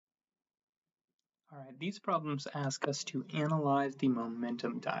Alright, these problems ask us to analyze the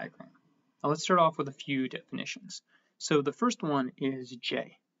momentum diagram. Now let's start off with a few definitions. So the first one is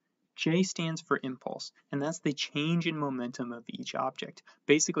J. J stands for impulse, and that's the change in momentum of each object.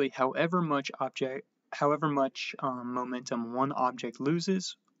 Basically, however much momentum one object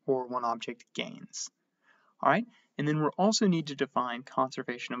loses or one object gains. Alright, and then we'll also need to define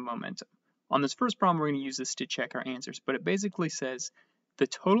conservation of momentum. On this first problem, we're going to use this to check our answers, but it basically says the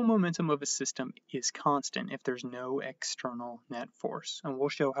total momentum of a system is constant if there's no external net force. And we'll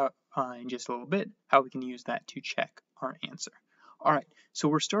show how in just a little bit how we can use that to check our answer. All right, so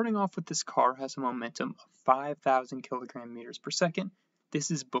we're starting off with this car has a momentum of 5,000 kilogram meters per second.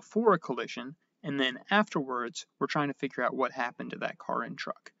 This is before a collision, and then afterwards, we're trying to figure out what happened to that car and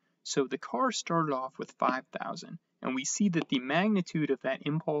truck. So the car started off with 5,000, and we see that the magnitude of that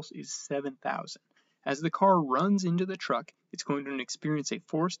impulse is 7,000. As the car runs into the truck, it's going to experience a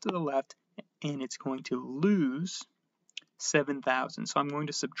force to the left, and it's going to lose 7,000. So I'm going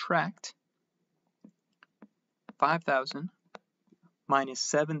to subtract 5,000 minus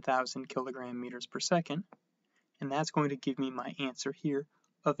 7,000 kilogram meters per second, and that's going to give me my answer here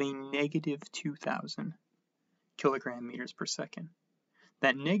of a negative 2,000 kilogram meters per second.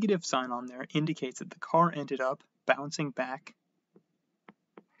 That negative sign on there indicates that the car ended up bouncing back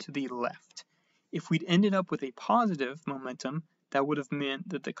to the left. If we'd ended up with a positive momentum, that would have meant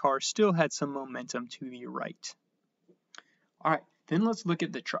that the car still had some momentum to the right. All right, then let's look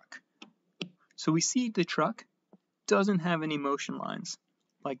at the truck. So we see the truck doesn't have any motion lines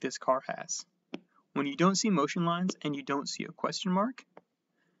like this car has. When you don't see motion lines and you don't see a question mark,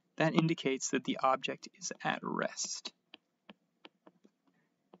 that indicates that the object is at rest.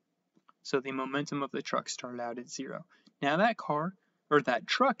 So the momentum of the truck started out at 0. Now that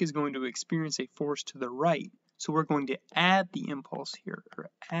truck is going to experience a force to the right, so we're going to add the impulse here, or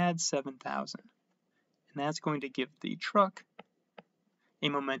add 7,000. And that's going to give the truck a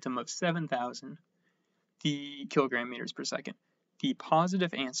momentum of 7,000 kilogram meters per second. The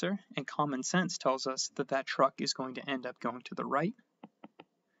positive answer, and common sense tells us that that truck is going to end up going to the right.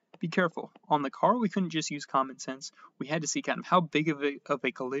 Be careful. On the car, we couldn't just use common sense. We had to see kind of how big of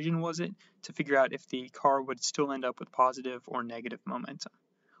a collision was it to figure out if the car would still end up with positive or negative momentum.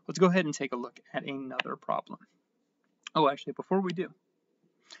 Let's go ahead and take a look at another problem. Oh, actually, before we do,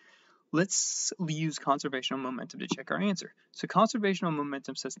 let's use conservational momentum to check our answer. So conservational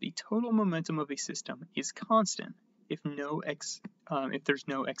momentum says the total momentum of a system is constant if there's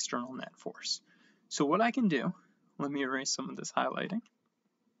no external net force. So what I can do, let me erase some of this highlighting.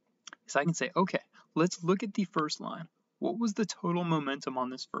 So I can say, okay, let's look at the first line. What was the total momentum on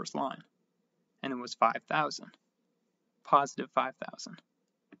this first line? And it was 5,000, positive 5,000.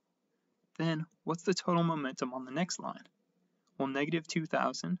 Then what's the total momentum on the next line? Well, negative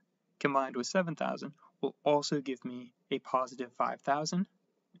 2,000 combined with 7,000 will also give me a positive 5,000.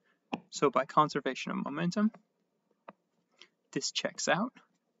 So by conservation of momentum, this checks out,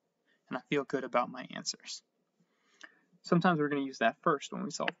 and I feel good about my answers. Sometimes we're going to use that first when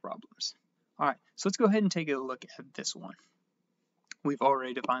we solve problems. All right, so let's go ahead and take a look at this one. We've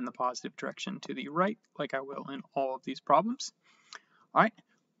already defined the positive direction to the right, like I will in all of these problems. All right,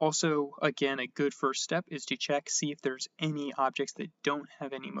 also, again, a good first step is to see if there's any objects that don't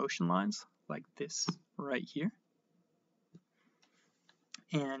have any motion lines, like this right here.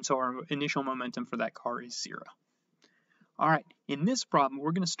 And so our initial momentum for that car is 0. All right, in this problem,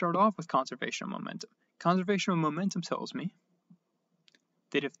 we're going to start off with conservation of momentum. Conservation of momentum tells me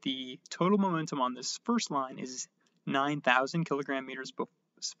that if the total momentum on this first line is 9,000 kilogram meters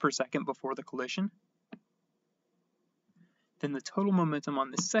per second before the collision, then the total momentum on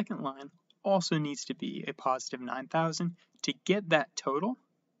the second line also needs to be a positive 9,000. To get that total,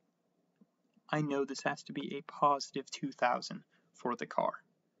 I know this has to be a positive 2,000 for the car.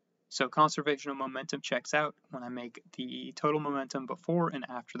 So conservation of momentum checks out when I make the total momentum before and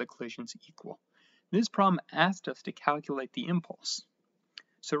after the collisions equal. This problem asked us to calculate the impulse.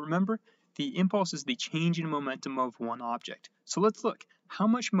 So remember, the impulse is the change in momentum of one object. So let's look. How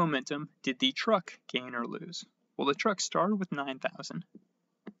much momentum did the truck gain or lose? Well, the truck started with 9,000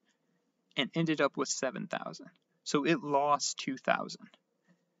 and ended up with 7,000. So it lost 2,000.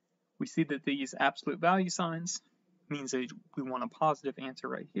 We see that these absolute value signs means that we want a positive answer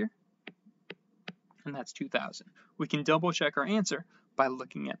right here, and that's 2,000. We can double check our answer by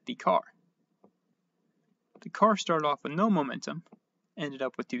looking at the car. The car started off with no momentum, ended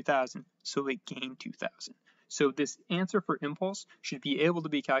up with 2,000, so it gained 2,000. So this answer for impulse should be able to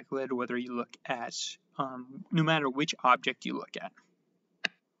be calculated whether you look at, no matter which object you look at.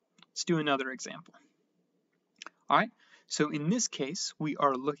 Let's do another example. All right, So in this case, we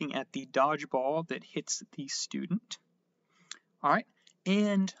are looking at the dodgeball that hits the student. All right,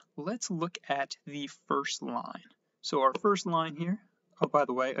 and let's look at the first line. So our first line here, oh, by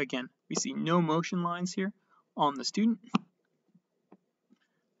the way, again, we see no motion lines here on the student.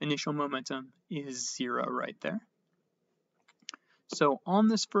 Initial momentum is 0 right there. So on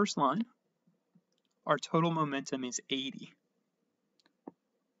this first line, our total momentum is 80.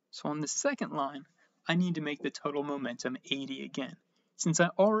 So on the second line, I need to make the total momentum 80 again. Since I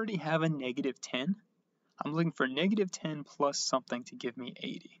already have a negative 10, I'm looking for negative 10 plus something to give me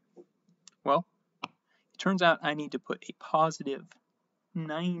 80. Well, it turns out I need to put a positive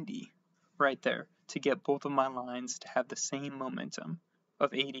 90 right there to get both of my lines to have the same momentum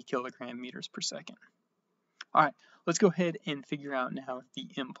of 80 kilogram meters per second. All right, let's go ahead and figure out now the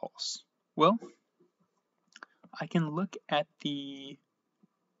impulse. Well, I can look at the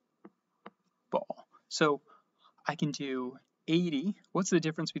ball. So I can do 80. What's the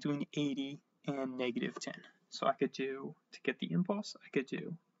difference between 80 and negative 10? So I could do, to get the impulse, I could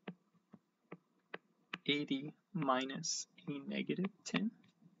do 80 minus a negative 10.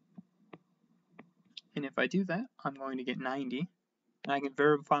 And if I do that, I'm going to get 90. And I can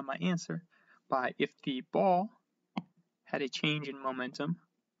verify my answer by if the ball had a change in momentum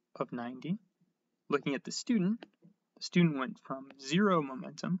of 90, looking at the student went from 0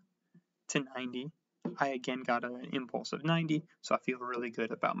 momentum to 90. I again got an impulse of 90, so I feel really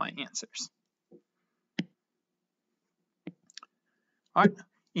good about my answers. All right,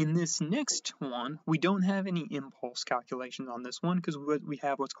 in this next one, we don't have any impulse calculations on this one because we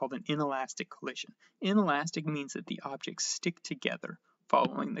have what's called an inelastic collision. Inelastic means that the objects stick together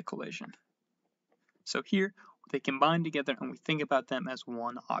following the collision. So here, they combine together and we think about them as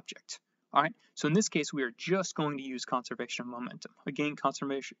one object. All right, so in this case, we are just going to use conservation of momentum. Again,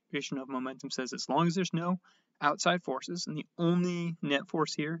 conservation of momentum says as long as there's no outside forces, and the only net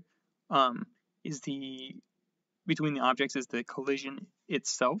force here is between the objects is the collision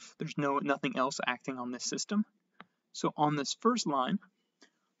itself. There's nothing else acting on this system. So on this first line,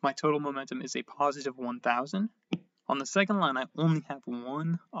 my total momentum is a positive 1,000. On the second line, I only have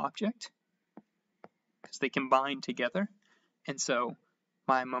one object because they combine together. And so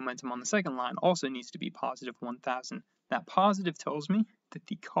my momentum on the second line also needs to be positive 1,000. That positive tells me that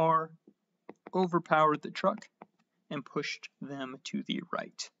the car overpowered the truck and pushed them to the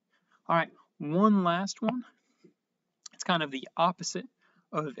right. All right, one last one. It's kind of the opposite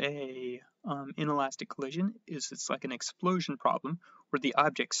of a inelastic collision. It's like an explosion problem where the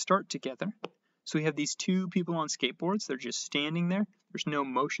objects start together. So we have these two people on skateboards. They're just standing there. There's no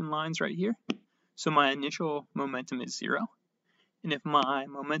motion lines right here. So my initial momentum is 0. And if my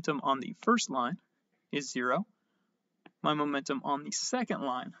momentum on the first line is 0, my momentum on the second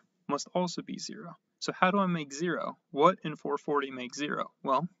line must also be 0. So how do I make 0? What in 440 makes 0?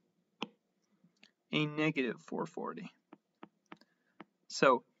 Well, a negative 440.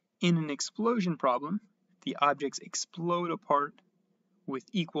 So in an explosion problem, the objects explode apart with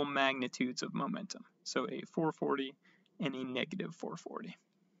equal magnitudes of momentum. So a 440 and a negative 440.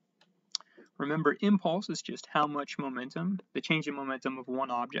 Remember, impulse is just how much momentum, the change in momentum of one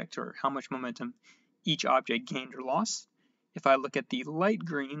object, or how much momentum each object gained or lost. If I look at the light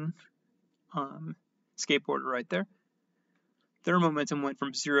green skateboarder right there, their momentum went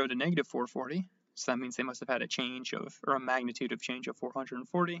from 0 to negative 440. So that means they must have had a change of, or a magnitude of change of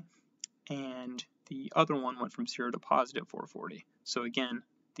 440. And the other one went from 0 to positive 440. So again,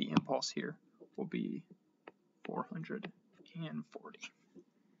 the impulse here will be 440.